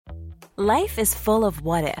Life is full of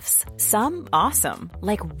what-ifs. Some awesome,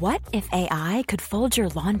 like what if AI could fold your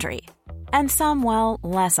laundry? And some, well,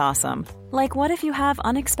 less awesome, like what if you have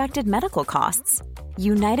unexpected medical costs?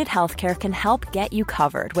 United Healthcare can help get you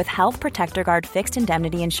covered with Health Protector Guard fixed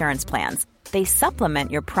indemnity insurance plans. They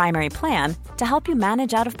supplement your primary plan to help you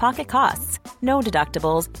manage out-of-pocket costs. No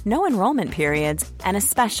deductibles, no enrollment periods, and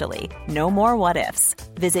especially no more what-ifs.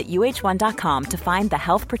 Visit uh1.com to find the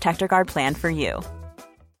Health Protector Guard plan for you.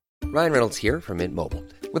 Ryan Reynolds here from Mint Mobile.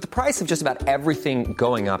 With the price of just about everything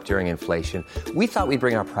going up during inflation, we thought we'd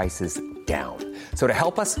bring our prices down. So to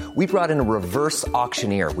help us, we brought in a reverse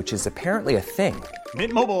auctioneer, which is apparently a thing.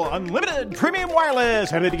 Mint Mobile Unlimited Premium Wireless.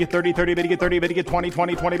 How to get 30, 30, bit to get 30, bit to get 20,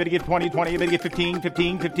 20, 20, bit to get 20, 20, bit to get 15,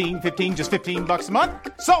 15, 15, 15, just $15 a month?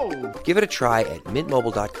 Sold! Give it a try at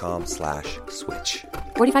mintmobile.com/switch.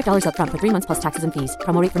 $45 up front for 3 months plus taxes and fees.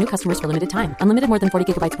 Promo rate for new customers for limited time. Unlimited more than 40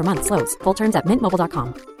 gigabytes per month. Slows full terms at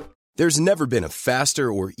mintmobile.com. There's never been a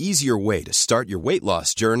faster or easier way to start your weight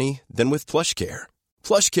loss journey than with PlushCare.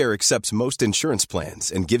 PlushCare accepts most insurance plans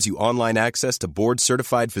and gives you online access to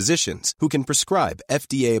board-certified physicians who can prescribe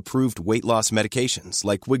FDA-approved weight loss medications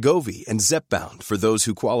like Wegovy and Zepbound for those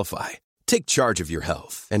who qualify. Take charge of your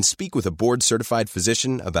health and speak with a board-certified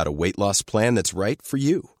physician about a weight loss plan that's right for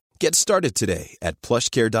you. Get started today at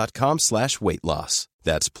plushcare.com/weight loss.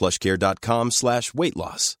 That's plushcare.com/weight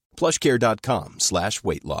loss.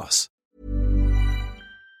 plushcare.com/weight loss.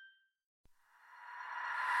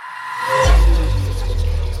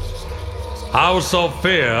 House of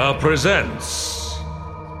Fear presents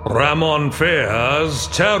Ramon Fear's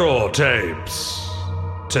Terror Tapes.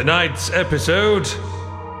 Tonight's episode,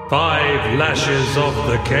 5 Lashes of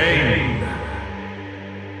the Cane.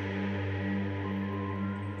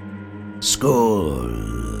 School.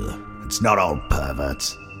 It's not all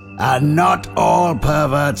perverts. And not all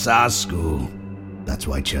perverts are school. That's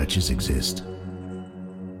why churches exist.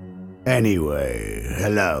 Anyway,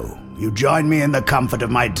 hello. You join me in the comfort of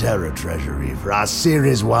my terror treasury for our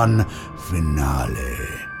Series 1 finale.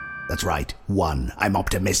 That's right, 1. I'm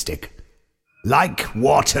optimistic. Like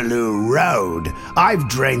Waterloo Road, I've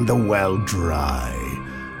drained the well dry.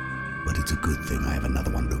 But it's a good thing I have another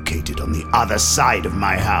one located on the other side of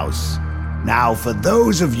my house. Now, for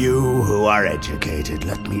those of you who are educated,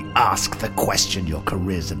 let me ask the question your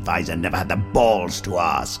careers advisor never had the balls to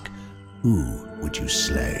ask. Who would you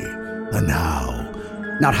slay? And how?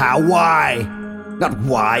 Not how, why? Not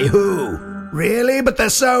why, who? Really? But they're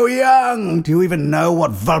so young! Do you even know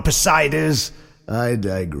what vulpicide is? I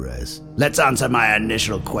digress. Let's answer my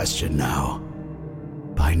initial question now.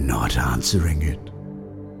 By not answering it.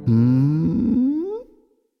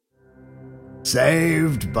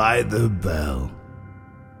 Saved by the Bell.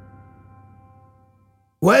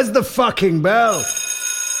 Where's the fucking bell?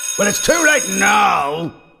 Well, it's too late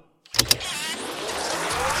now!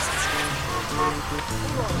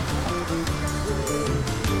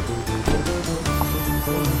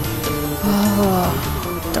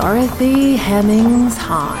 Dorothy Hemmings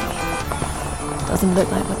High. Doesn't look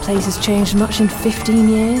like the place has changed much in 15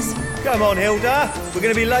 years. Come on, Hilda. We're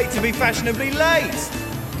going to be late to be fashionably late.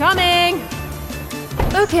 Coming!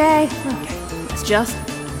 Okay. Let's just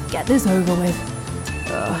get this over with.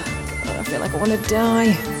 God, I feel like I want to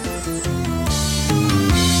die.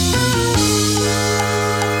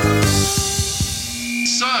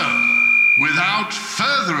 So, without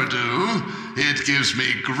further ado, it gives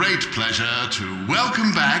me great pleasure to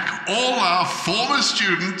welcome back all our former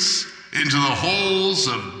students into the halls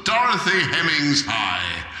of Dorothy Hemmings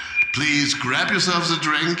High. Please grab yourselves a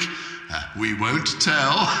drink, we won't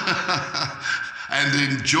tell, and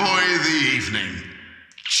enjoy the evening.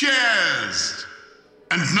 Cheers!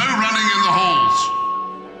 And no running in the halls.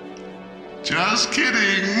 Just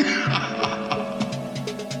kidding.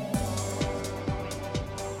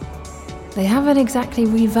 They haven't exactly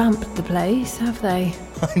revamped the place, have they?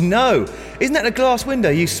 I know. Isn't that the glass window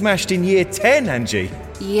you smashed in year 10, Angie?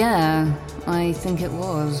 Yeah, I think it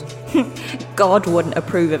was. God wouldn't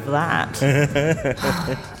approve of that.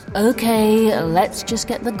 Okay, let's just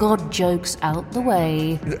get the God jokes out the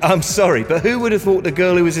way. I'm sorry, but who would have thought the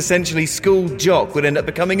girl who was essentially school jock would end up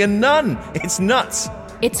becoming a nun? It's nuts.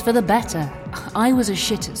 It's for the better. I was a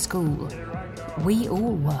shit at school. We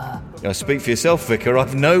all were. Speak for yourself, Vicar.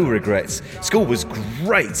 I've no regrets. School was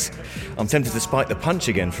great. I'm tempted to spike the punch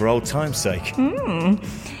again for old time's sake.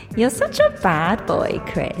 You're such a bad boy,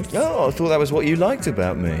 Chris. Oh, I thought that was what you liked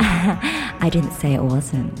about me. I didn't say it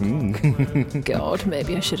wasn't. God,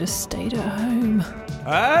 maybe I should have stayed at home.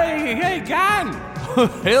 Hey, gang!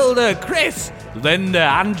 Hilda, Chris, Linda,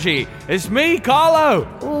 Angie, it's me, Carlo.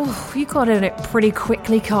 Oh, you got in it pretty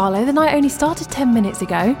quickly, Carlo. The night only started 10 minutes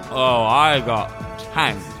ago. Oh, I got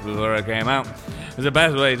tanked before I came out. It's the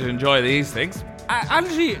best way to enjoy these things.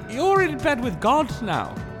 Angie, you're in bed with God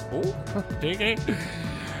now. Oh, dig.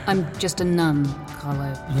 I'm just a nun,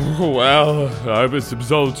 Carlo. Oh, well, I must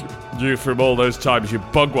absolve you from all those times you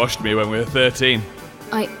bug-washed me when we were 13.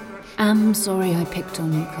 I am sorry I picked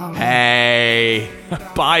on you, Carlo. Hey,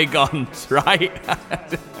 bygones, right?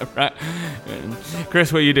 Right.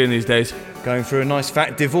 Chris, what are you doing these days? Going through a nice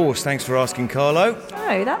fat divorce, thanks for asking, Carlo.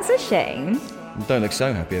 Oh, that's a shame. Don't look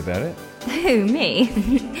so happy about it. Who, me?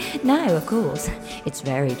 No, of course. It's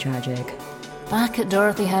very tragic. Back at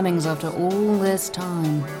Dorothy Hemmings after all this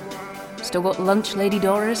time. Still got lunch, Lady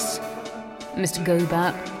Doris? Mr.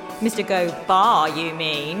 Gobat? Mr. Go Bar, you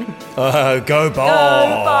mean? Go Bar! Go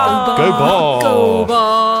Bar! Go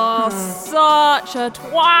Bar! Such a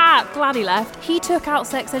twat! Glad he left. He took out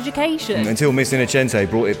sex education. Until Miss Innocente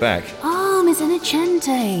brought it back. Oh, Miss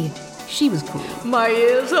Innocente. She was cool. My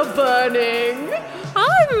ears are burning.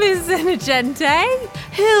 Hi, Miss Innocente.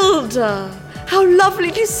 Hilda, how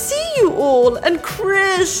lovely to see you all. And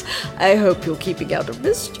Chris, I hope you're keeping out of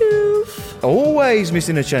mischief. Always, Miss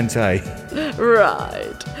Innocente.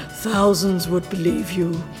 Right. Thousands would believe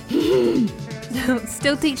you.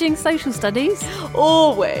 Still teaching social studies?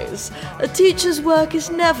 Always. A teacher's work is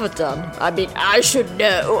never done. I mean, I should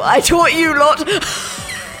know. I taught you lot.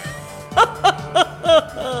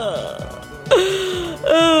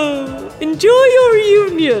 Oh, enjoy your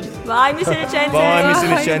reunion. Bye, Miss Innocente. Bye, Miss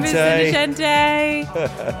Innocente. Miss Innocente.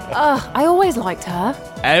 I always liked her.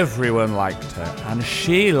 Everyone liked her, and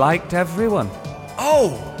she liked everyone.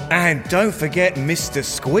 Oh, and don't forget Mr.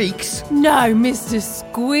 Squeaks. No, Mr.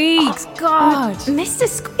 Squeaks. God. Mr.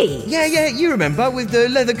 Squeaks? Yeah, you remember, with the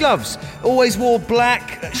leather gloves. Always wore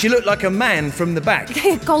black. She looked like a man from the back.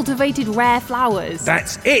 Cultivated rare flowers.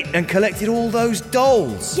 That's it, and collected all those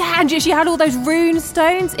dolls. Yeah, and she had all those rune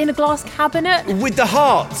stones in a glass cabinet. With the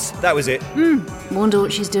hearts. That was it. Wonder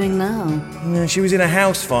what she's doing now. Yeah, she was in a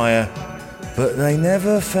house fire, but they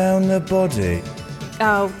never found the body.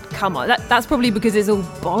 Oh, come on. That's probably because it's all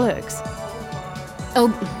bollocks.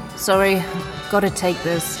 Oh, sorry. Gotta take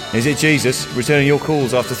this. Is it Jesus returning your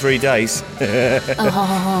calls after 3 days?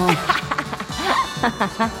 Oh.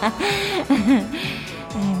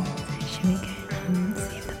 Shall we go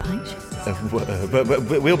see if the pint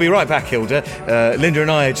But we'll be right back, Hilda. Linda and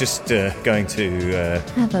I are just going to...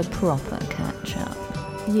 have a proper catch-up.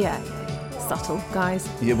 Yeah. Subtle, guys.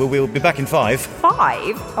 Yeah, we'll be back in 5.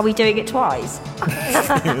 5? Are we doing it twice?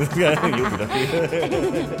 You'll be lucky.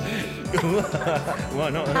 Why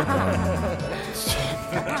not?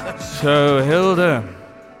 So, Hilda,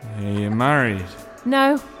 are you married?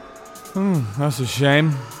 No. That's a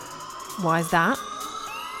shame. Why's that?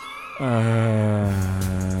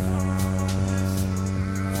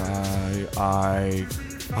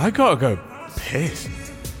 I gotta go piss.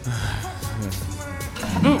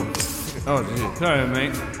 Oh, geez. Sorry,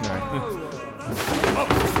 mate. Sorry.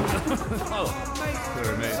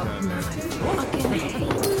 Sorry, mate. I fucking hate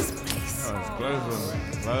this place. Oh, it's closed one,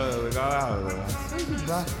 mate. Well, we got out of there. Where's the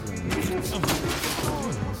bathroom?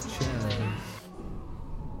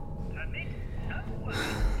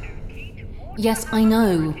 Yes, I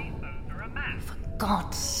know. For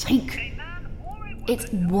God's sake. It's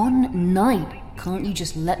one night. Can't you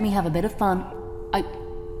just let me have a bit of fun?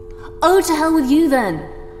 Oh, to hell with you then.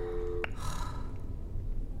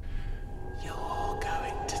 You're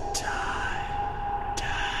going to die.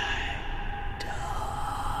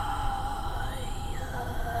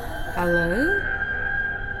 Hello?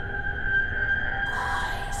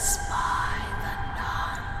 I spy the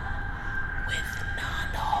nun with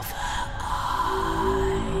none of her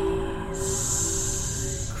eyes.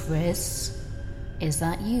 Chris, is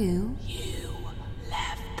that you? You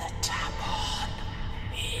left the tap on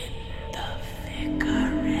in the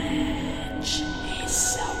vicarage.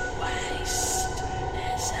 It's a waste.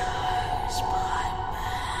 There's a hose pipe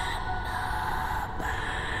and a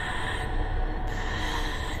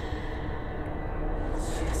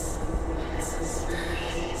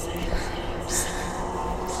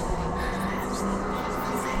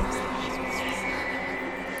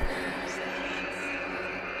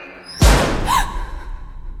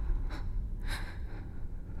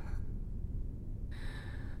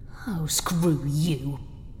Oh, screw you.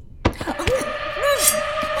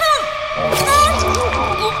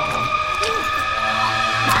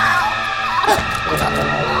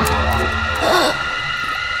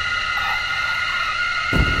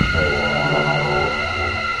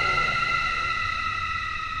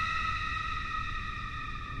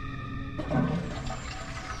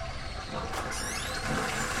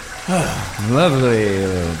 Lovely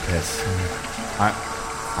little piss.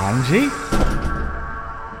 Angie?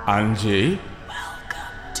 Angie?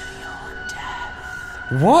 Welcome to your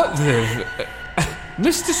death. What the...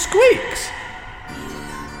 Mr. Squeaks? You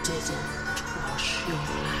didn't wash your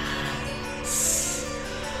hands.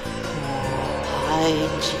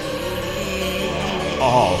 Hygiene.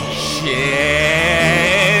 Oh,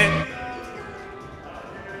 shit!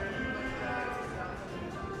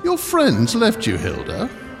 Your friends left you, Hilda?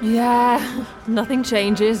 Yeah, nothing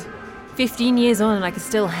changes. 15 years on and I can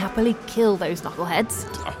still happily kill those knuckleheads.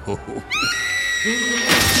 Oh.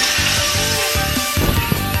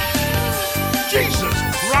 Jesus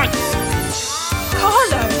Christ!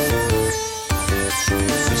 Carlo!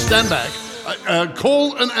 Stand back.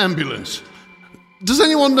 Call an ambulance. Does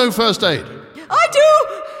anyone know first aid? I do!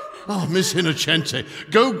 Oh, Miss Innocente,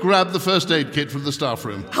 go grab the first aid kit from the staff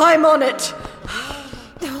room. I'm on it.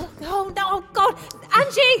 Oh, God.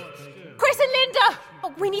 Angie! Chris and Linda!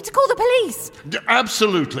 Oh, we need to call the police.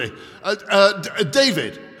 Absolutely.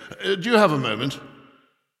 David, do you have a moment?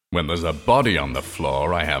 When there's a body on the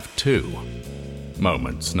floor, I have two.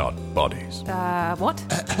 Moments, not bodies. What?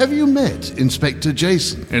 Have you met Inspector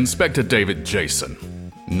Jason? Inspector David Jason.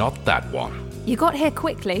 Not that one. You got here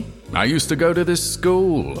quickly. I used to go to this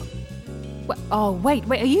school. Wait,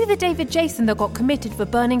 are you the David Jason that got committed for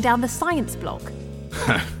burning down the science block?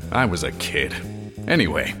 I was a kid.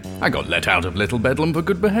 Anyway, I got let out of Little Bedlam for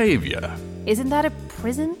good behavior. Isn't that a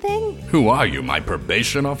prison thing? Who are you, my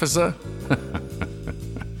probation officer?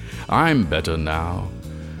 I'm better now.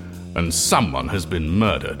 And someone has been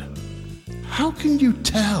murdered. How can you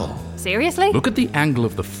tell? Seriously? Look at the angle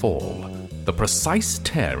of the fall, the precise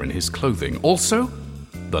tear in his clothing, also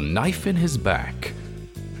the knife in his back.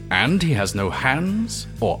 And he has no hands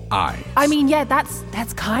or eyes. I mean, yeah,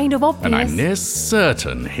 that's kind of obvious. And I'm near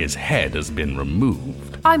certain his head has been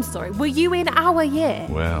removed. I'm sorry, were you in our year?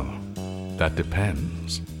 Well, that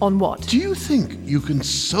depends. On what? Do you think you can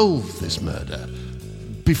solve this murder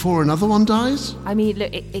before another one dies? I mean,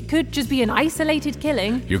 look, it could just be an isolated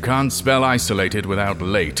killing. You can't spell isolated without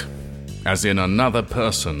late. As in another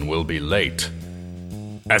person will be late.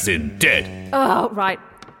 As in dead. Oh, right.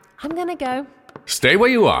 I'm gonna go. Stay where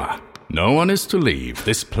you are. No one is to leave.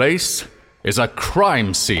 This place is a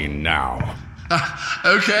crime scene now.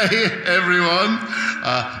 Okay, everyone.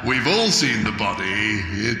 We've all seen the body.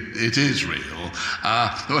 It is real.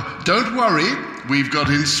 Don't worry. We've got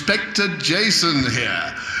Inspector Jason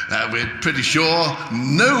here. We're pretty sure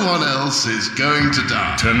no one else is going to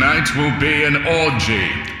die. Tonight will be an orgy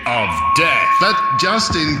of death. But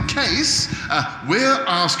just in case, we're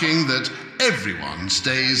asking that everyone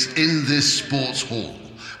stays in this sports hall.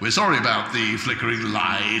 We're sorry about the flickering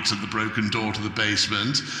light and the broken door to the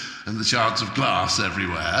basement and the shards of glass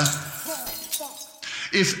everywhere.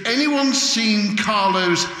 If anyone's seen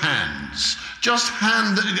Carlo's hands, just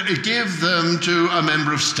give them to a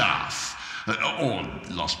member of staff. Or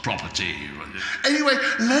lost property. Anyway,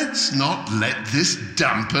 let's not let this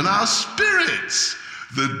dampen our spirits.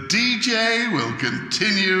 The DJ will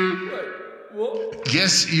continue. Wait, what?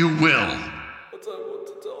 Yes, you will. I don't want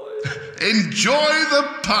to die. Enjoy the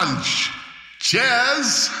punch.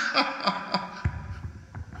 Cheers.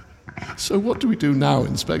 So what do we do now,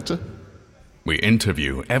 Inspector? We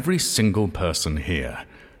interview every single person here,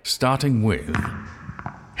 starting with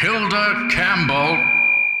Hilda Campbell.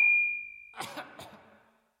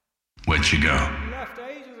 Where'd she go? Left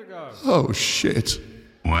ages ago. Oh, shit.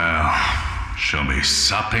 Well, she'll be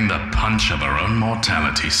supping the punch of her own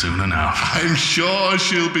mortality soon enough. I'm sure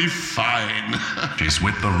she'll be fine. She's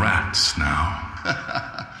with the rats now.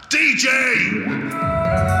 DJ!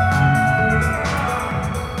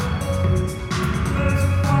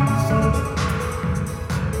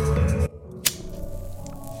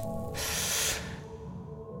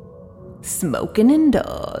 Smoking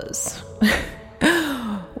indoors.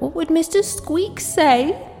 What would Mr. Squeak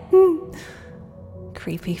say?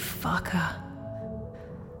 Creepy fucker.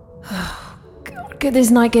 Oh, God, could this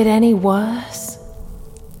night get any worse?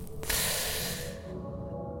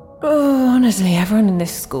 Oh, honestly, everyone in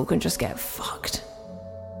this school can just get fucked.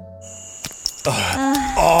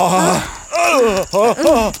 Oh,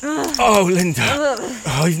 Linda.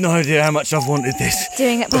 Oh, you've no idea how much I've wanted this.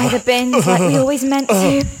 Doing it by the bins like we always meant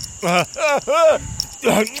to.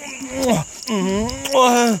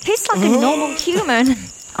 He's like a normal human.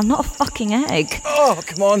 I'm not a fucking egg. Oh,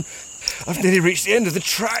 come on. I've nearly reached the end of the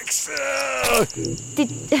tracks.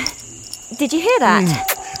 Did you hear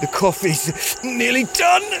that? The coffee's nearly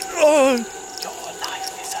done. Oh.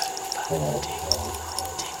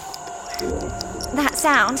 That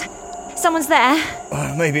sound. Someone's there.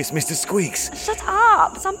 Maybe it's Mr. Squeaks. Shut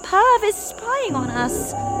up. Some perv is spying on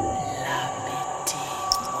us.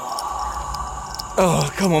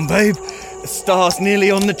 Oh, come on, babe. The star's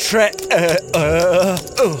nearly on the track.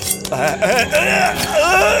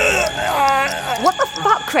 What the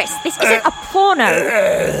fuck, Chris? This isn't a porno.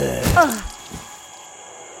 Ugh.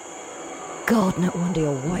 God, no wonder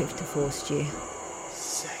your wife divorced you.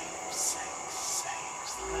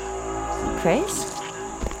 Chris?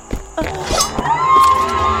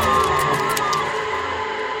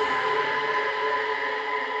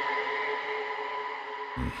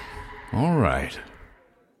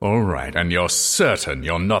 All right, and you're certain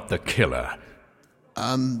you're not the killer?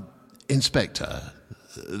 Inspector,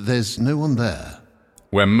 there's no one there.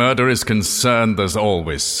 Where murder is concerned, there's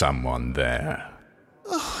always someone there.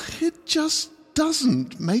 Oh, it just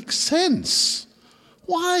doesn't make sense.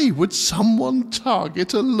 Why would someone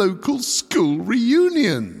target a local school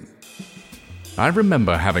reunion? I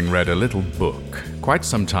remember having read a little book quite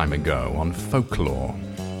some time ago on folklore.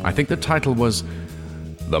 I think the title was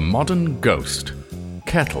The Modern Ghost,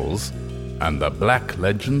 Kettles, and the Black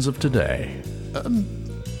Legends of Today.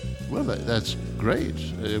 Well, that's great.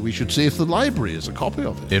 We should see if the library has a copy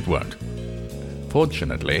of it. It won't.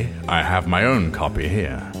 Fortunately, I have my own copy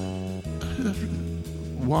here.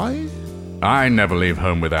 Why? I never leave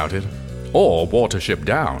home without it. Or Watership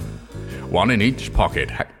Down. One in each pocket.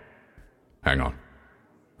 Hang on.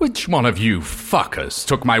 Which one of you fuckers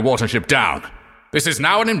took my Watership Down? This is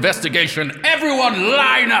now an investigation. Everyone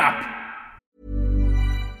line up!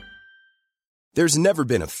 There's never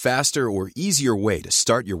been a faster or easier way to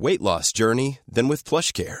start your weight loss journey than with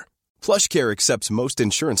PlushCare. PlushCare accepts most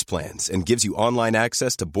insurance plans and gives you online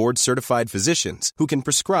access to board-certified physicians who can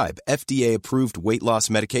prescribe FDA-approved weight loss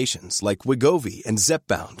medications like Wegovy and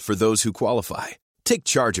Zepbound for those who qualify. Take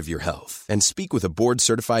charge of your health and speak with a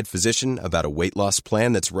board-certified physician about a weight loss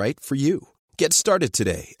plan that's right for you. Get started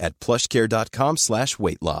today at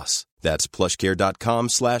plushcare.com/weight loss. That's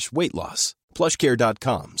plushcare.com/weight loss.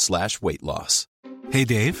 plushcare.com/weight loss. Hey,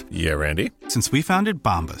 Dave. Yeah, Randy? Since we founded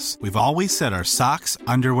Bombas, we've always said our socks,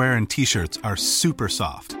 underwear, and T-shirts are super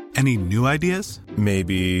soft. Any new ideas?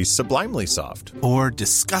 Maybe sublimely soft. Or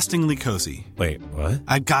disgustingly cozy. Wait, what?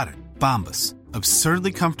 I got it. Bombas.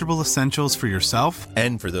 Absurdly comfortable essentials for yourself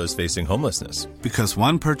and for those facing homelessness. Because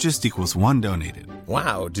one purchased equals one donated.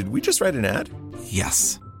 Wow, did we just write an ad?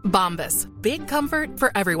 Yes. Bombas. Big comfort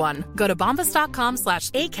for everyone. Go to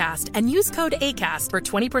bombas.com/ACAST and use code ACAST for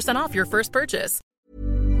 20% off your first purchase.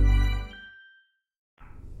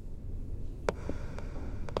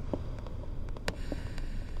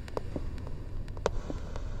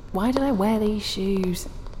 Why did I wear these shoes?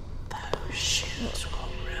 Those shoes will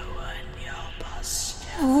ruin your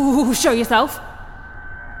posture. Ooh, show yourself.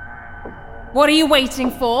 What are you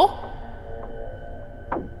waiting for?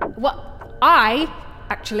 What? I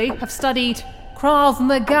actually have studied Krav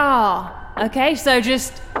Maga. Okay, so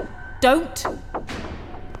just don't.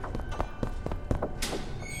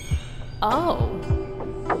 Oh.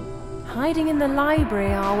 Hiding in the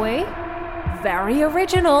library, are we? Very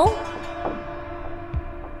original.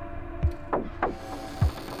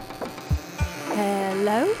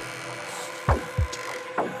 Hello?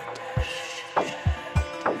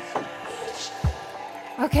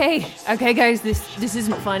 Okay, guys, this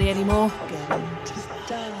isn't funny anymore.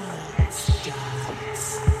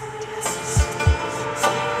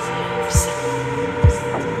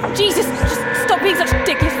 Jesus, just stop being such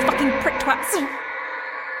ridiculous fucking prick twats.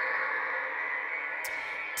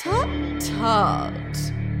 Tut.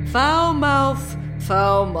 Foul mouth,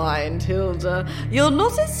 foul mind, Hilda. You're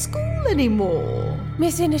not at school anymore.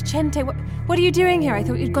 Miss Innocente, what are you doing here? I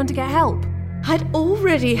thought you'd gone to get help. I'd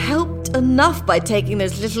already helped enough by taking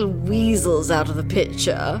those little weasels out of the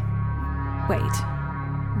picture. Wait,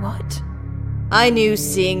 what? I knew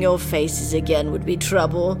seeing your faces again would be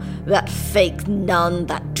trouble. That fake nun,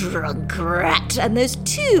 that drunk rat, and those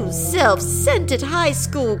two self-centered high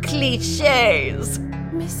school cliches.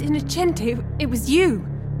 Miss Innocente, it was you.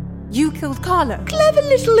 You killed Carlo. Clever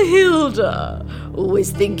little Hilda.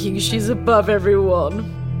 Always thinking she's above everyone.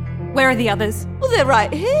 Where are the others? Well, they're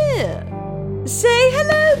right here. Say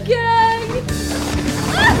hello, gang!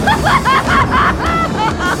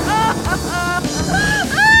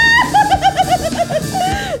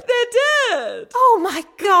 They're dead! Oh my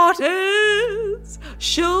god! Heads,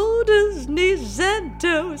 shoulders, knees and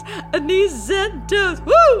toes,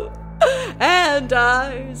 woo! And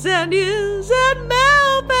eyes and ears and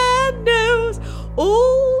mouth and nose,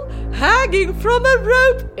 all hanging from a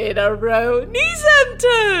rope in a row, knees and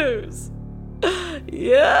toes.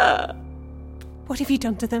 Yeah. What have you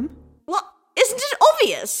done to them? What? Isn't it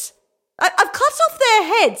obvious? I've cut off their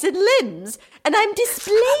heads and limbs, and I'm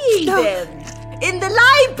displaying them in the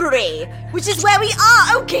library, which is where we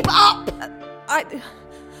are. Oh, keep up!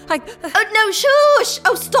 Oh, no, shush!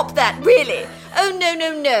 Oh, stop that, really. Oh,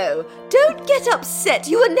 no. Don't get upset.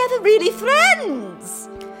 You were never really friends.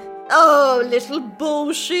 Oh, little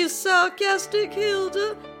bullshit, sarcastic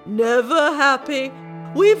Hilda. Never happy.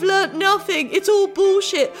 We've learnt nothing. It's all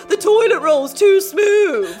bullshit. The toilet roll's too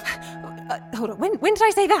smooth. Hold on, when did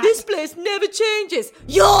I say that? This place never changes.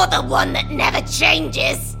 You're the one that never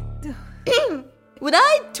changes. When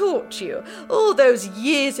I taught you all those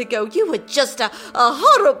years ago, you were just a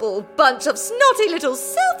horrible bunch of snotty little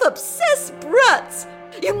self-obsessed brats.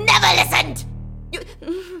 You never listened.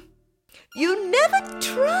 You never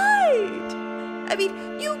tried. I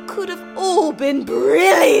mean, you could have all been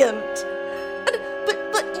brilliant.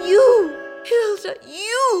 But you, Hilda,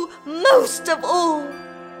 you most of all.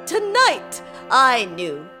 Tonight, I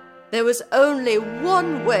knew there was only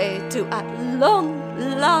one way to, at long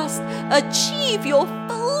last, achieve your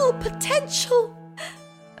full potential.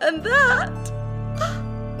 And that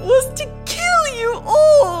was to kill you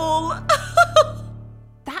all.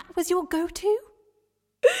 That was your go-to?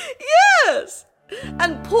 Yes.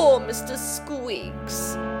 And poor Mr.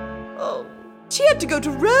 Squeaks. Oh, she had to go to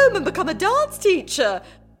Rome and become a dance teacher.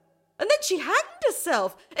 And then she hanged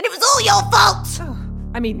herself. And it was all your fault. Oh.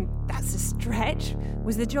 I mean, that's a stretch.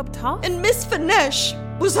 Was the job tough? And Miss Finesse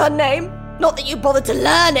was her name. Not that you bothered to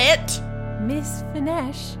learn it. Miss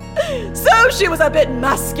Finesse? So she was a bit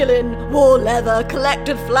masculine, wore leather,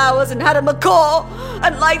 collected flowers and had a macaw,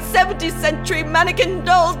 and liked 17th century mannequin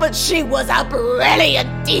dolls, but she was a brilliant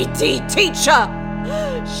DT teacher.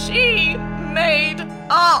 She made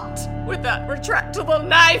art with that retractable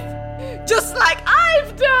knife, just like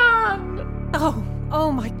I've done. Oh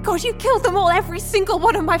my God, you killed them all, every single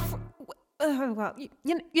one of my well,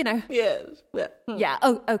 you know. Yes. Yeah,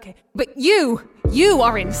 oh, okay. But you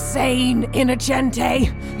are insane,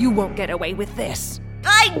 Innocente. You won't get away with this.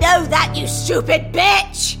 I know that, you stupid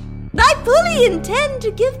bitch. I fully intend to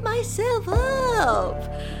give myself up.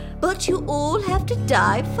 But you all have to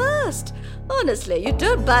die first. Honestly, you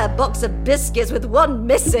don't buy a box of biscuits with one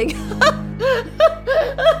missing.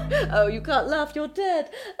 Oh, you can't laugh, you're dead.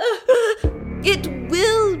 It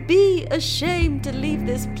will be a shame to leave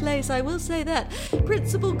this place, I will say that.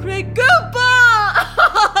 Principal Craig, Gooper!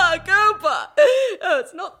 Gooper! Oh,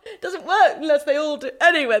 it doesn't work unless they all do.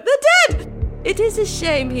 Anyway, they're dead! It is a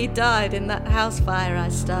shame he died in that house fire I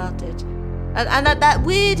started. And that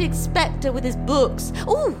weird inspector with his books.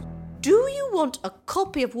 Oh, do you want a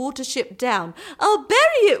copy of Watership Down? I'll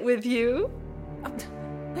bury it with you.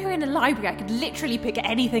 We're in a library. I could literally pick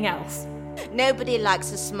anything else. Nobody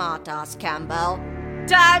likes a smart-ass, Campbell.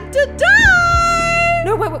 Time to die!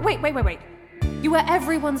 No, wait. You were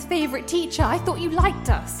everyone's favourite teacher. I thought you liked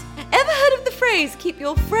us. Ever heard of the phrase, keep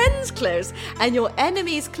your friends close and your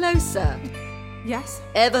enemies closer? Yes.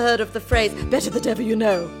 Ever heard of the phrase, better the devil you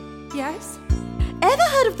know? Yes. Ever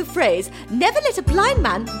heard of the phrase, never let a blind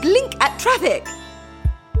man blink at traffic?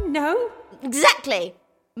 No. Exactly.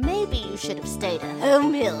 Maybe you should have stayed at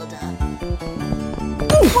home, Hilda.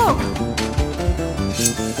 Whoa!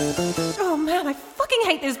 Oh man, I fucking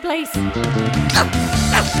hate this place.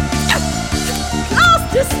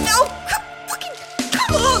 Blasters! Oh,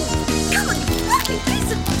 come on, fucking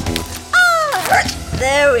piece of... Ah!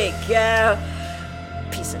 There we go.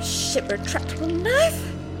 Piece of shit retractable knife.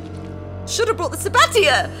 Should have brought the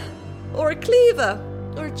Sabbatia, or a cleaver,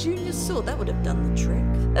 or a junior sword. That would have done the trick.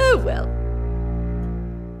 Oh well.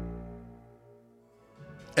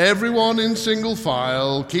 Everyone in single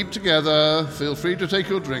file, keep together. Feel free to take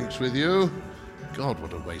your drinks with you. God,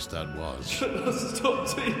 what a waste that was. Stop,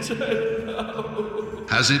 TJ, no.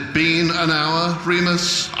 Has it been an hour,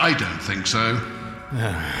 Remus? I don't think so.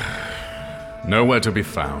 Nowhere to be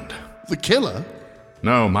found. The killer?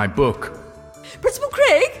 No, my book. Principal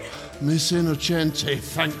Craig? Miss Innocente,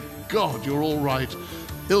 thank God you're all right.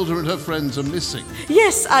 Hilda and her friends are missing.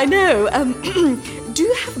 Yes, I know. Do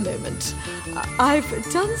you have a moment? I've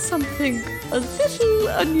done something a little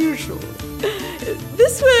unusual.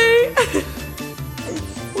 This way.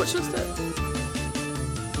 Watch your step.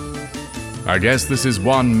 I guess this is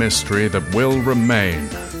one mystery that will remain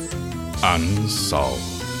unsolved.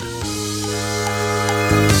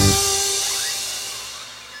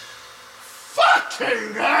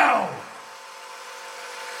 Fucking hell!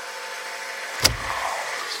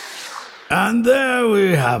 And there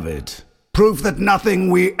we have it. proof that nothing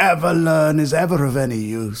we ever learn is ever of any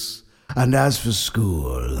use. And as for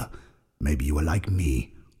school, maybe you are like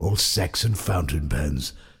me, all sex and fountain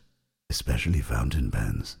pens. Especially fountain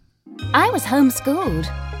pens. I was homeschooled.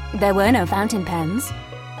 There were no fountain pens.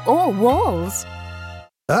 Or walls.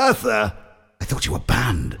 Eartha, I thought you were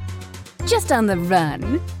banned. Just on the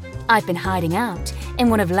run. I've been hiding out in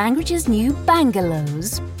one of Language's new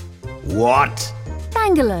bungalows. What?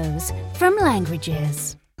 Bungalows from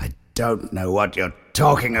Languages. Don't know what you're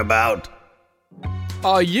talking about.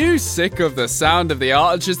 Are you sick of the sound of the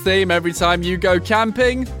Archers theme every time you go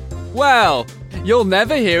camping? Well, you'll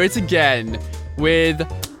never hear it again with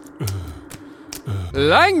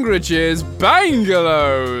Languages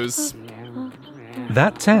Bungalows.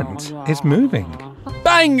 That tent is moving.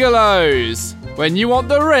 Bungalows! When you want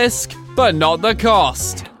the risk, but not the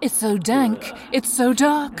cost. It's so dank. It's so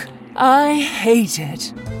dark. I hate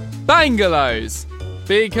it. Bungalows!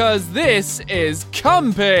 Because this is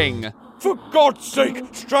camping! For God's sake,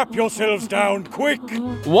 strap yourselves down, quick!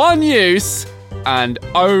 One use, and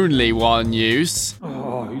only one use.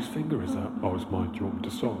 Oh, whose finger is that? Oh, it's mine. Do you want me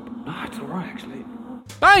to stop? No, it's alright, actually.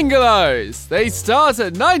 Bungalows! They start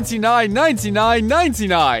at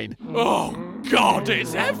 $99.99.99. Oh, God,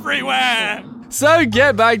 it's everywhere! So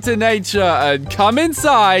get back to nature and come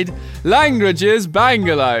inside Languages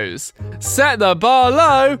Bungalows. Set the bar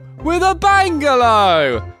low with a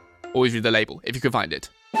bungalow. Always read the label if you can find it.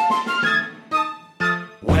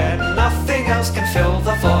 When nothing else can fill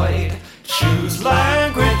the void, choose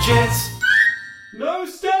Languages. No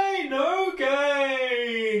stay, no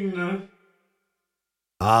gain.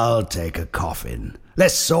 I'll take a coffin.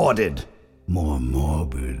 Less sordid, more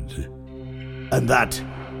morbid. And that,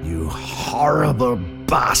 you horrible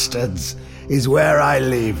bastards, is where I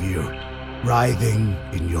leave you, writhing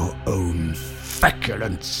in your own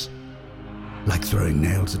feculence. Like throwing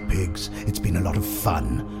nails at pigs, it's been a lot of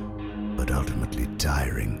fun, but ultimately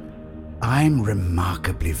tiring. I'm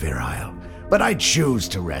remarkably virile, but I choose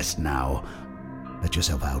to rest now. Let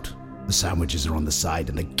yourself out. The sandwiches are on the side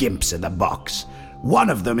and the gimp's in the box. One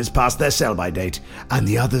of them is past their sell-by date, and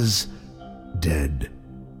the other's dead.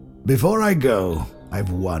 Before I go,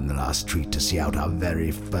 I've one last treat to see out our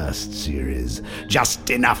very first series.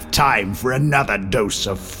 Just enough time for another dose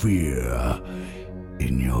of fear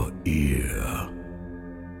in your ear.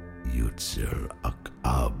 Yutzel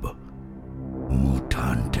Akab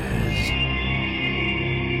Mutantes.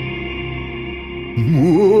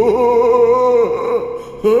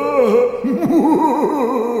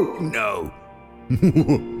 No.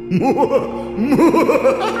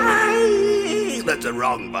 That's a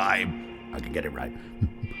wrong vibe. I can get it right.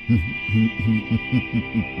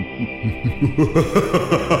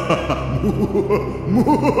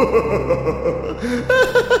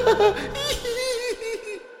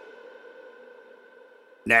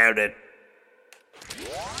 Nailed it.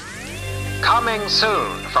 Coming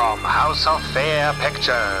soon from House of Fear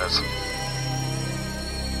Pictures.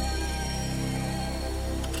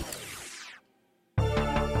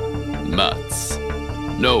 Mutts.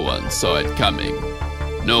 No one saw it coming.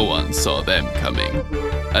 No one saw them coming.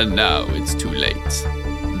 And now it's too late.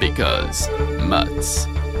 Because Mutts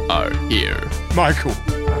are here. Michael!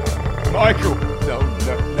 Michael! No.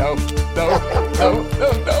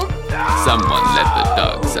 Someone let the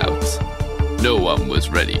dogs out. No one was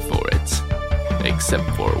ready for it. Except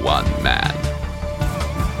for one man.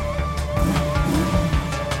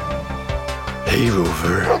 Hey,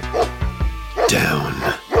 Rover. Down.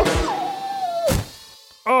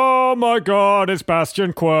 Oh my God, it's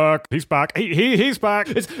Bastian Quirk. He's back. He's back.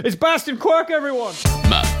 It's Bastian Quirk, everyone.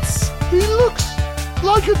 Mutts. He looks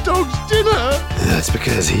like a dog's dinner. That's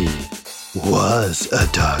because he was a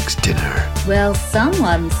dog's dinner. Well,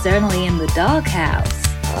 someone's certainly in the doghouse.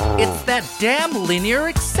 It's that damn linear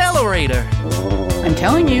accelerator. I'm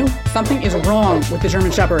telling you, something is wrong with the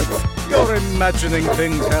German Shepherds. You're imagining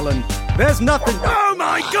things, Helen. There's nothing. Oh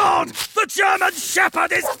my God! The German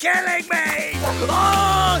Shepherd is killing me!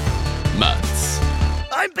 Oh! Mutts.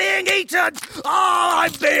 I'm being eaten! Oh,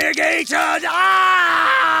 I'm being eaten!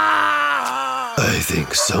 Ah! I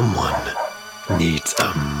think someone needs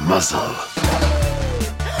a muzzle.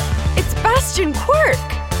 It's Bastian Quirk!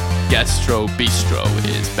 Gastro Bistro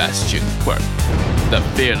is Bastian Quirk, the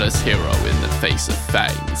fearless hero in the face of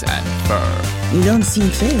fangs and fur. You don't seem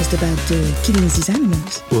phased about killing these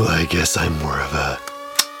animals. Well, I guess I'm more of a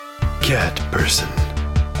cat person.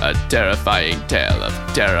 A terrifying tale of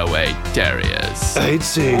tearaway terriers. I'd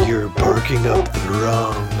say you're barking up the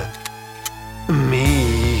wrong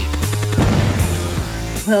me.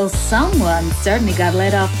 Well, someone certainly got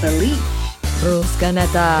let off the leash.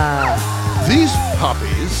 Ruskaneta. These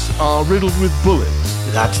puppies are riddled with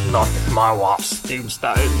bullets. That's not my wife's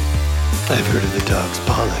tombstone. I've heard of the dog's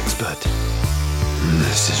bollocks, but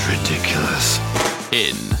this is ridiculous.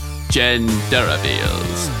 In Jen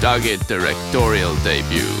Durabeel's dogged directorial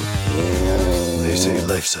debut. They say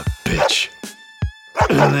life's a bitch.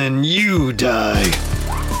 And then you die.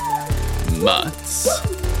 Mutts.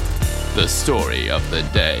 The story of the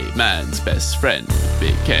day man's best friend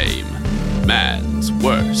became man's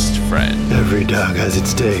worst friend. Every dog has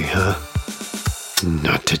its day, huh?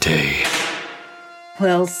 Not today.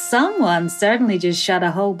 Well, someone certainly just shot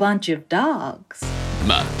a whole bunch of dogs.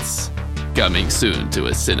 Mutts. Coming soon to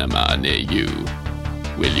a cinema near you.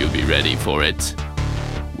 Will you be ready for it?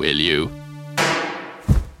 Will you?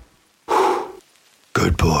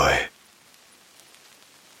 Good boy.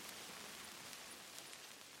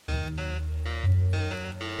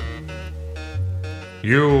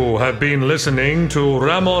 You have been listening to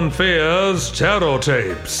Ramon Fair's Tarot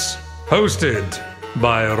Tapes, hosted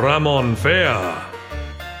by Ramon Fair.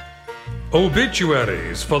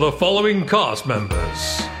 Obituaries for the following cast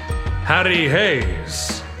members: Harry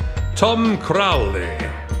Hayes, Tom Crowley,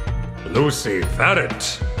 Lucy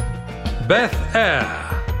Farrett, Beth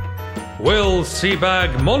Eyre, Will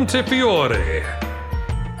Sebag Montefiore,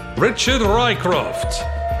 Richard Rycroft,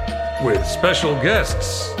 with special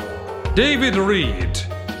guests David Reed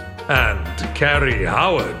and Carrie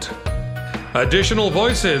Howard. Additional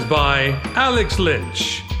voices by Alex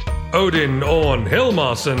Lynch, Odin Orn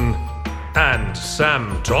Hilmarson, and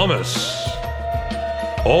Sam Thomas.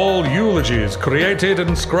 All eulogies created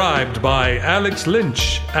and scribed by Alex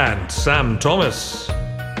Lynch and Sam Thomas.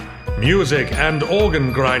 Music and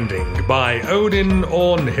organ grinding by Odin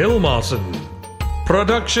Orn Hilmarson.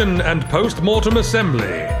 Production and post-mortem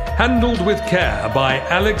assembly handled with care by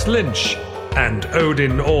Alex Lynch and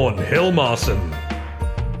Odin Orn Hilmarson.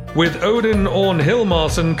 With Odin Orn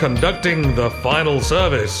Hilmarson conducting the final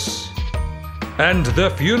service. And the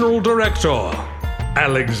funeral director,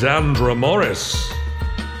 Alexandra Morris.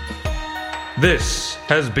 This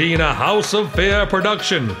has been a House of Fear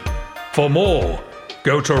production. For more,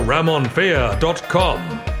 go to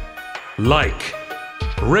RamonFear.com. Like,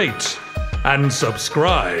 rate, and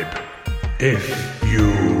subscribe if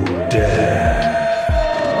you dare.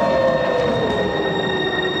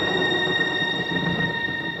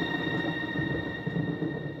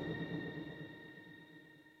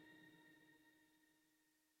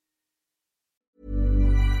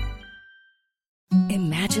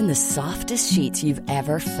 Imagine the softest sheets you've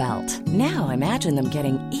ever felt. Now imagine them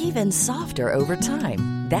getting even softer over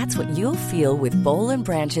time. That's what you'll feel with Boll &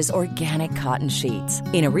 Branch's organic cotton sheets.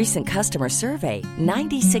 In a recent customer survey,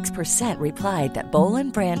 96% replied that Boll &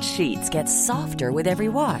 Branch sheets get softer with every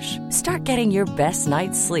wash. Start getting your best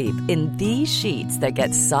night's sleep in these sheets that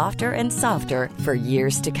get softer and softer for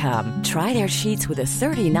years to come. Try their sheets with a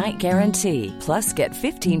 30-night guarantee. Plus, get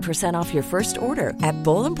 15% off your first order at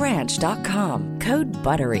BollandBranch.com. Code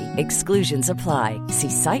BUTTERY. Exclusions apply. See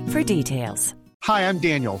site for details. Hi, I'm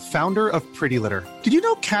Daniel, founder of Pretty Litter. Did you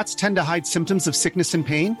know cats tend to hide symptoms of sickness and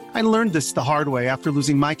pain? I learned this the hard way after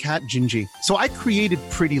losing my cat, Gingy. So I created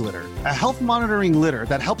Pretty Litter, a health monitoring litter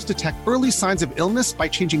that helps detect early signs of illness by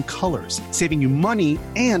changing colors, saving you money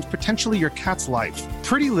and potentially your cat's life.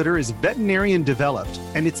 Pretty Litter is veterinarian developed,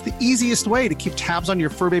 and it's the easiest way to keep tabs on your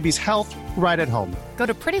fur baby's health right at home. Go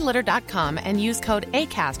to prettylitter.com and use code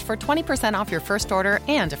ACAST for 20% off your first order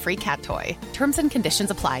and a free cat toy. Terms and conditions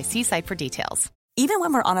apply. See site for details. Even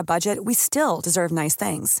when we're on a budget, we still deserve nice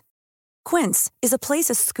things. Quince is a place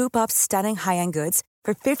to scoop up stunning high-end goods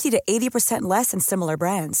for 50 to 80% less than similar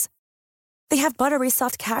brands. They have buttery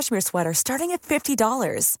soft cashmere sweaters starting at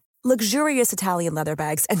 $50, luxurious Italian leather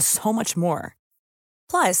bags, and so much more.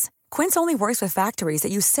 Plus, Quince only works with factories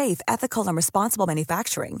that use safe, ethical, and responsible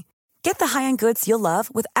manufacturing. Get the high-end goods you'll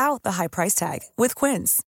love without the high price tag with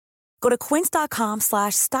Quince. Go to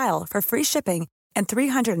quince.com/style for free shipping and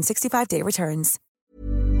 365-day returns.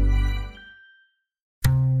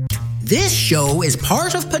 This show is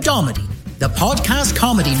part of Podomedy, the podcast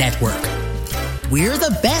comedy network. We're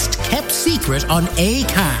the best kept secret on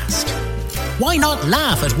Acast. Why not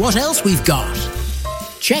laugh at what else we've got?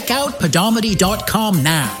 Check out Podomedy.com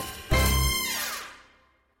now.